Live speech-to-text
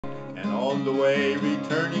on the way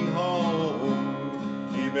returning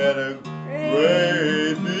home, he met a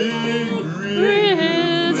great big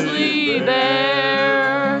grizzly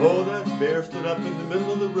bear. Oh, that bear stood up in the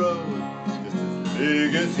middle of the road, just as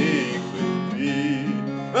big as he could be.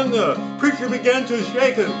 And the preacher began to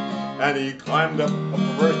shake him, and he climbed up a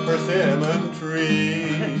first persimmon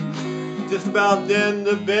tree. Just about then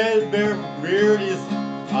the bear reared his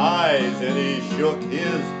eyes, and he shook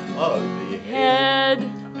his ugly head.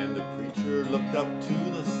 And the preacher looked up to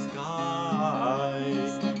the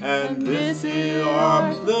skies, and this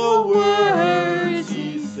are the words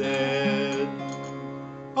he said.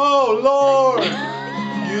 Oh Lord,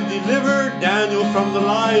 you delivered Daniel from the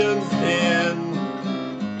lion's den.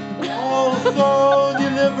 Also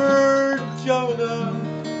delivered Jonah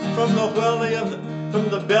from the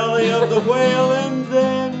belly of the whale, and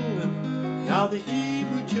then now the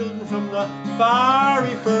Hebrew children from the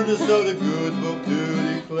fiery furnace, so the good book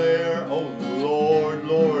do declare. Oh Lord,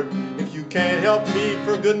 Lord, if you can't help me,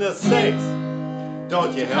 for goodness sakes,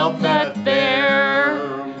 don't you help that bear.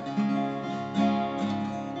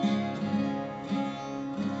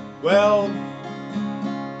 Well,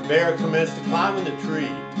 the bear commenced to climb in the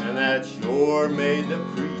tree, and that sure made the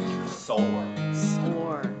preacher sore.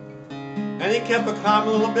 And he kept climbing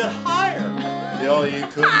a little bit higher, till he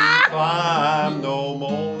couldn't climb no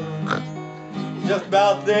more. Just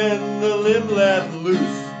about then the limb let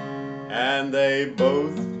loose, and they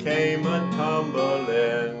both came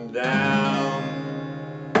a-tumbling down.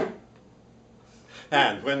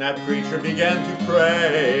 And when that preacher began to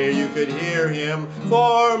pray, you could hear him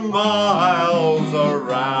for miles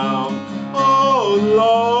around. Oh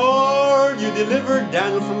Lord, you delivered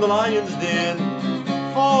Daniel from the lion's den.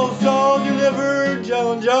 Also delivered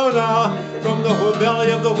Jonah from the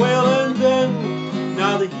belly of the whale, and then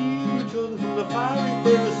now the Hebrew children from the fiery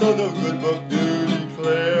furnace, so the good book do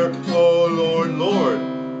declare. Oh Lord, Lord,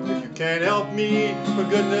 if you can't help me, for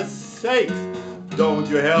goodness sakes, don't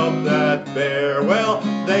you help that bear. Well,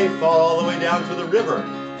 they fall all the way down to the river,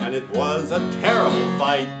 and it was a terrible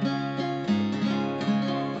fight.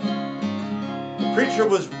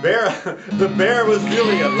 The bear was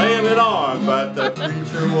really laying it on, but the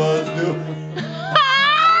preacher was doing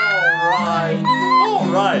all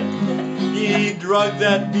right. He dragged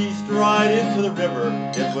that beast right into the river.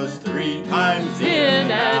 It was 3 times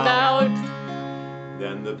in and out.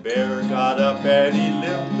 Then the bear got up and he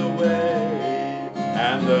limped away,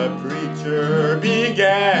 and the preacher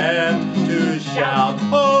began to shout,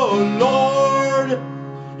 oh Lord,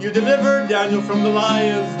 you delivered Daniel from the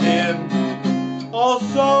lion's den.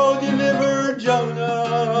 Also delivered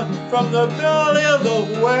Jonah from the belly of the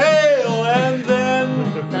whale, and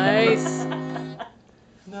then... Nice.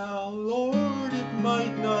 Now, Lord, it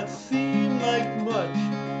might not seem like much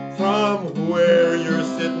from where you're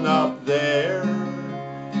sitting up there,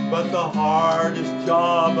 but the hardest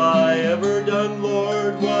job I ever done,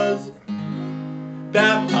 Lord, was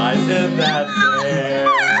baptizing that bear.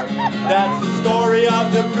 That's the story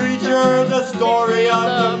of the preacher, the story of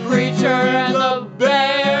the preacher and the bear.